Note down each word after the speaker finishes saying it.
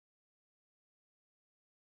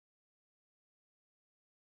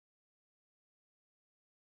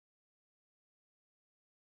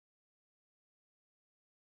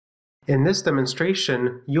In this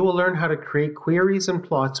demonstration, you will learn how to create queries and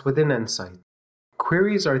plots within EnSight.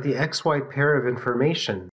 Queries are the XY pair of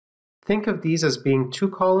information. Think of these as being two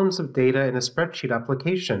columns of data in a spreadsheet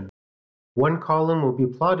application. One column will be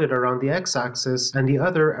plotted around the x-axis and the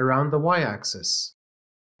other around the y-axis.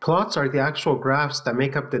 Plots are the actual graphs that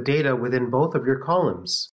make up the data within both of your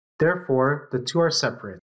columns. Therefore, the two are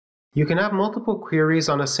separate. You can have multiple queries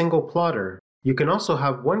on a single plotter. You can also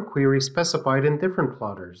have one query specified in different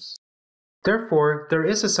plotters. Therefore, there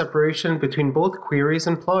is a separation between both queries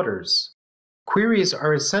and plotters. Queries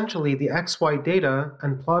are essentially the XY data,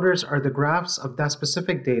 and plotters are the graphs of that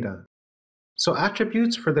specific data. So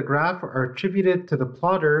attributes for the graph are attributed to the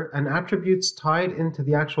plotter, and attributes tied into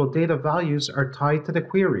the actual data values are tied to the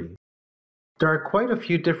query. There are quite a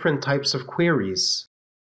few different types of queries.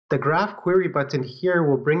 The Graph Query button here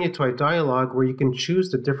will bring you to a dialog where you can choose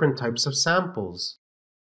the different types of samples.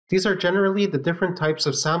 These are generally the different types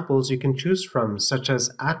of samples you can choose from, such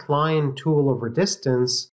as @line tool over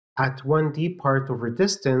distance, @1D part over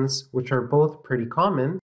distance, which are both pretty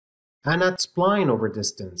common, and @spline over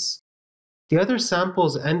distance. The other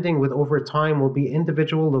samples ending with over time will be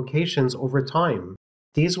individual locations over time.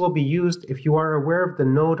 These will be used if you are aware of the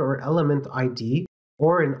node or element ID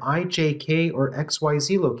or an IJK or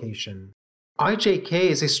XYZ location. IJK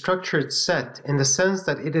is a structured set in the sense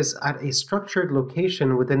that it is at a structured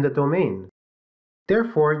location within the domain.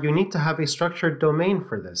 Therefore, you need to have a structured domain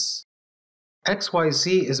for this.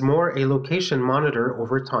 XYZ is more a location monitor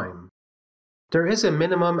over time. There is a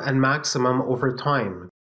minimum and maximum over time.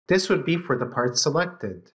 This would be for the part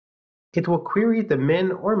selected. It will query the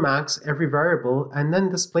min or max every variable and then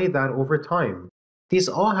display that over time. These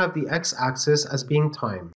all have the x-axis as being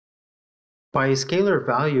time. By a scalar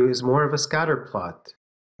value is more of a scatter plot.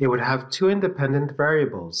 It would have two independent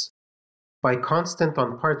variables. By constant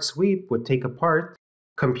on part sweep would take a part,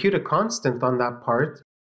 compute a constant on that part,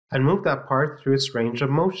 and move that part through its range of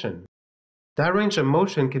motion. That range of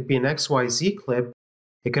motion could be an XYZ clip.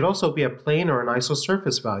 It could also be a plane or an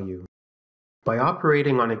isosurface value. By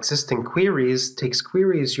operating on existing queries, takes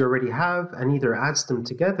queries you already have and either adds them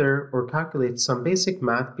together or calculates some basic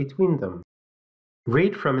math between them.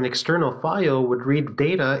 Read from an external file would read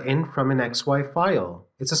data in from an XY file.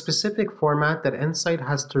 It's a specific format that EnSight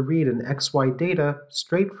has to read an XY data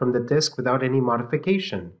straight from the disk without any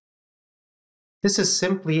modification. This is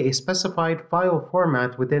simply a specified file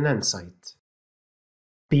format within EnSight.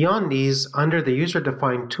 Beyond these, under the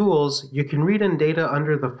user-defined tools, you can read in data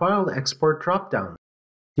under the File Export dropdown.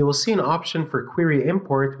 You will see an option for Query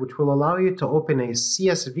Import, which will allow you to open a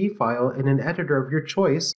CSV file in an editor of your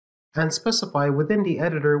choice and specify within the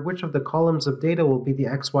editor which of the columns of data will be the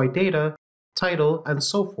XY data, title, and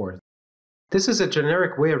so forth. This is a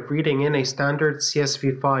generic way of reading in a standard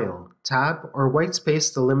CSV file, tab, or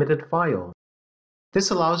whitespace delimited file. This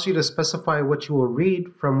allows you to specify what you will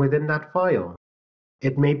read from within that file.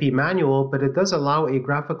 It may be manual, but it does allow a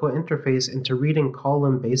graphical interface into reading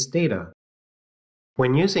column-based data.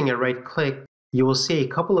 When using a right-click, you will see a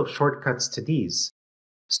couple of shortcuts to these.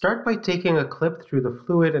 Start by taking a clip through the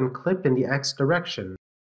fluid and clip in the X direction.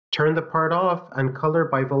 Turn the part off and color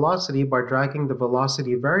by velocity by dragging the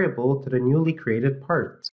velocity variable to the newly created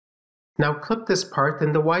part. Now clip this part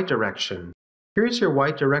in the Y direction. Here's your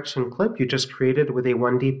Y direction clip you just created with a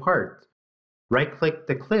 1D part. Right-click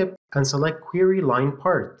the clip and select Query Line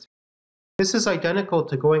Part. This is identical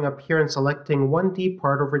to going up here and selecting 1D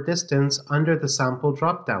part over distance under the sample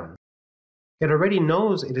dropdown. It already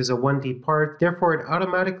knows it is a 1D part, therefore it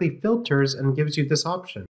automatically filters and gives you this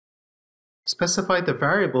option. Specify the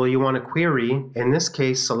variable you want to query, in this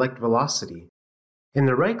case select velocity. In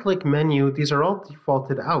the right-click menu, these are all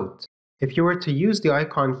defaulted out. If you were to use the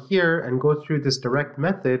icon here and go through this direct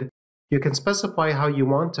method, you can specify how you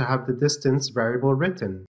want to have the distance variable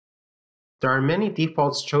written. There are many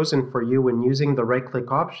defaults chosen for you when using the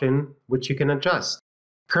right-click option, which you can adjust.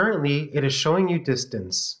 Currently, it is showing you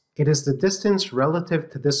distance. It is the distance relative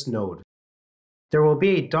to this node. There will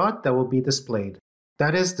be a dot that will be displayed.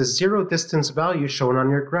 That is the zero distance value shown on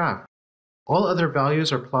your graph. All other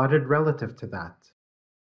values are plotted relative to that.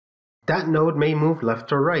 That node may move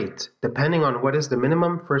left or right, depending on what is the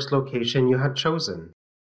minimum first location you had chosen.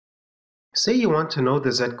 Say you want to know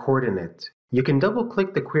the Z coordinate. You can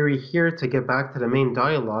double-click the query here to get back to the main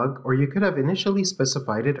dialog, or you could have initially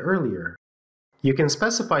specified it earlier. You can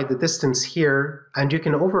specify the distance here, and you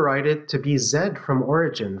can override it to be Z from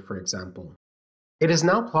origin, for example. It is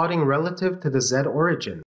now plotting relative to the Z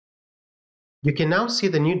origin. You can now see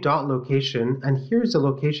the new dot location, and here's the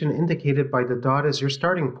location indicated by the dot as your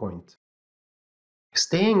starting point.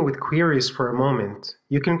 Staying with queries for a moment,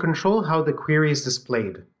 you can control how the query is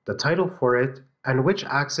displayed, the title for it, and which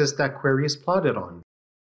axis that query is plotted on.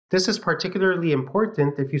 This is particularly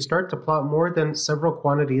important if you start to plot more than several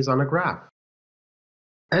quantities on a graph.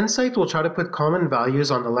 EnSight will try to put common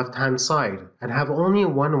values on the left-hand side and have only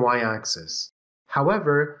one y-axis.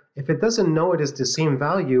 However, if it doesn't know it is the same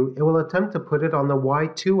value, it will attempt to put it on the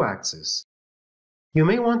y2 axis. You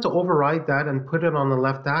may want to override that and put it on the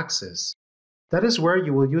left axis. That is where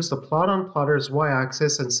you will use the plot on plotter's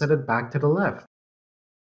y-axis and set it back to the left.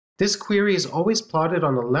 This query is always plotted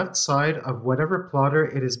on the left side of whatever plotter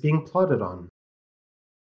it is being plotted on.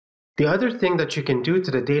 The other thing that you can do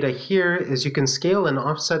to the data here is you can scale and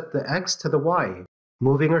offset the x to the y.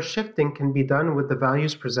 Moving or shifting can be done with the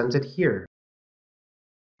values presented here.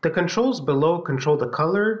 The controls below control the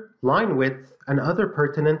color, line width, and other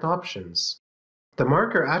pertinent options. The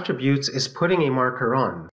marker attributes is putting a marker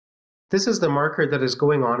on. This is the marker that is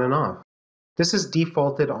going on and off. This is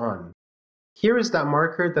defaulted on. Here is that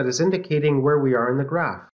marker that is indicating where we are in the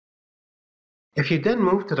graph. If you then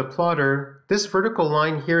move to the plotter, this vertical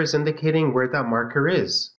line here is indicating where that marker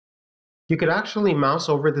is. You could actually mouse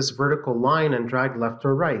over this vertical line and drag left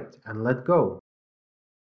or right and let go.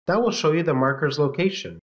 That will show you the marker's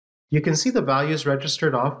location. You can see the values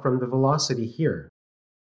registered off from the velocity here.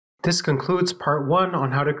 This concludes part 1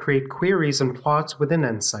 on how to create queries and plots within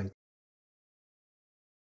EnSight.